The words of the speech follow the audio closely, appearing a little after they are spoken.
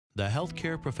The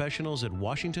healthcare professionals at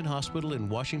Washington Hospital in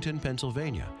Washington,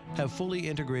 Pennsylvania have fully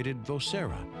integrated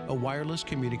Vocera, a wireless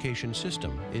communication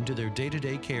system, into their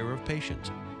day-to-day care of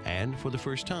patients, and for the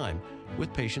first time,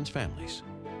 with patients' families.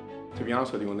 To be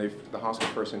honest with you, when the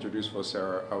hospital first introduced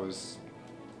Vocera,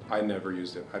 I never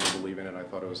used it. I didn't believe in it. I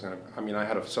thought it was I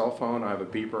had a cell phone, I have a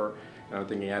beeper, and I'm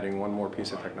thinking adding one more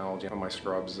piece of technology on my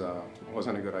scrubs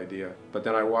wasn't a good idea. But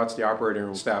then I watched the operating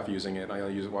room staff using it, and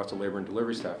I watched the labor and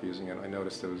delivery staff using it, and I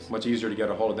noticed it was much easier to get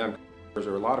a hold of them. There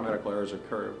are a lot of medical errors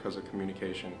occur because of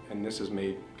communication, and this has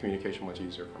made communication much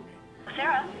easier for me.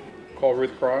 Sarah? Call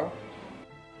Ruth Cryle.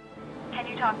 Can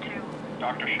you talk to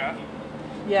Dr. Chef?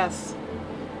 Yes.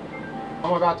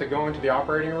 I'm about to go into the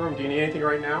operating room. Do you need anything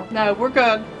right now? No, we're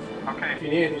good. Okay. If you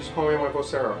need anything, just call me on my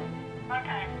Vocera.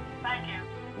 Okay, thank you.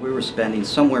 We were spending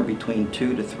somewhere between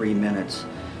 2 to 3 minutes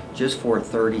just for a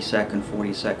 30-second,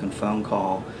 40-second phone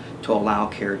call to allow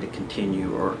care to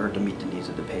continue or to meet the needs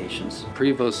of the patients.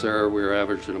 Pre-Vocera, we were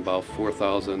averaging about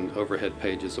 4,000 overhead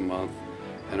pages a month,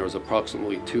 and there was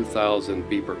approximately 2,000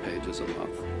 beeper pages a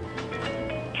month.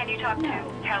 Can you talk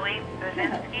to Kelly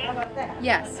Bozinski?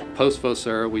 Yes.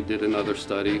 Post-Vocera, we did another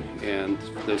study, and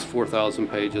those 4,000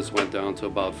 pages went down to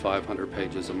about 500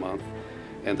 pages a month,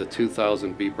 and the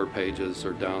 2,000 beeper pages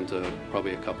are down to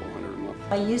probably a couple hundred a month.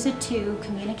 I use it to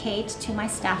communicate to my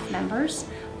staff members.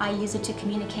 I use it to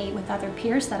communicate with other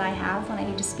peers that I have when I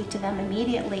need to speak to them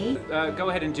immediately. Go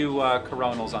ahead and do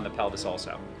coronals on the pelvis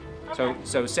also.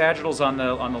 So sagittals on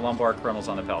the lumbar, coronals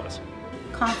on the pelvis.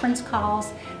 Conference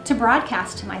calls to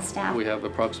broadcast to my staff. We have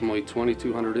approximately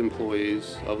 2,200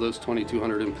 employees. Of those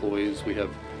 2,200 employees, we have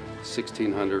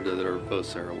 1,600 that are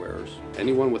Vocera wearers.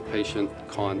 Anyone with patient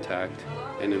contact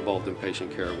and involved in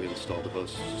patient care, we install the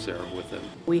Vocera with them.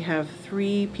 We have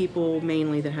 3 people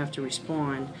mainly that have to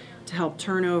respond to help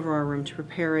turn over our room to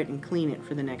prepare it and clean it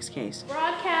for the next case.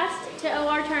 Broadcast to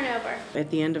OR turnover.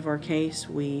 At the end of our case,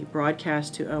 we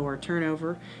broadcast to OR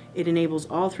turnover. It enables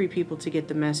all 3 people to get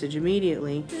the message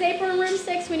immediately. This is April in room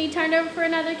 6. We need turned over for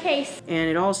another case. And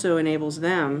it also enables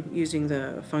them, using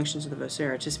the functions of the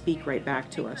Vocera, to speak right back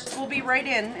to us. We'll be right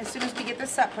in as soon as we get this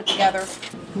set put together.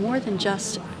 More than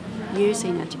just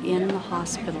using it in the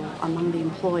hospital among the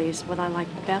employees, what I like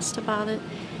best about it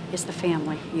is the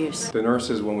family use. The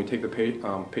nurses, when we take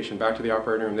the patient back to the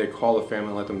operating room, they call the family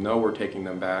and let them know we're taking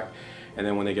them back. And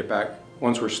then when they get back,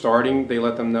 once we're starting, they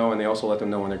let them know, and they also let them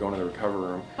know when they're going to the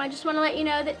recovery room. I just want to let you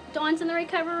know that Dawn's in the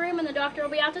recovery room and the doctor will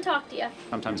be out to talk to you.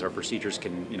 Sometimes our procedures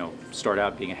can, start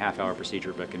out being a half-hour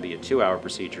procedure, but can be a 2-hour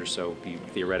procedure, so you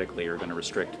theoretically are going to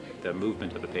restrict the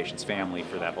movement of the patient's family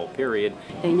for that whole period.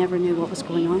 They never knew what was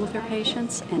going on with their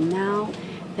patients, and now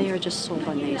they are just sold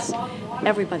on these.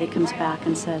 Everybody comes back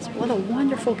and says, what a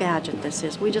wonderful gadget this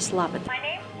is. We just love it. My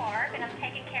name's Barb, and I'm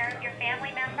taking care of your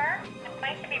family member. I'm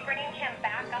going to be bringing him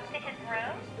back up to his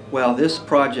room. Well, this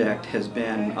project has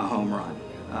been a home run.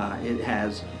 It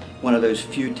has one of those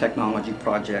few technology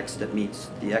projects that meets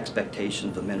the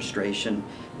expectations of administration,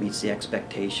 meets the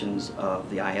expectations of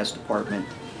the IS department,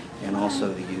 and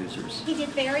also the users. He did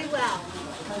very well.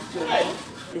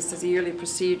 This is a yearly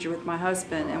procedure with my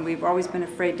husband, and we've always been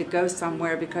afraid to go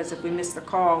somewhere because if we miss the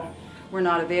call, we're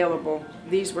not available.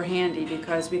 These were handy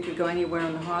because we could go anywhere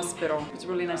in the hospital. It's a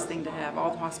really nice thing to have.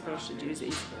 All the hospitals should use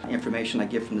these. Information I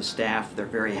get from the staff, they're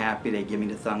very happy. They give me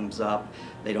the thumbs up.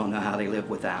 They don't know how they live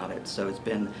without it. So it's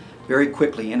been very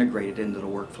quickly integrated into the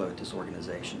workflow at this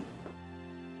organization.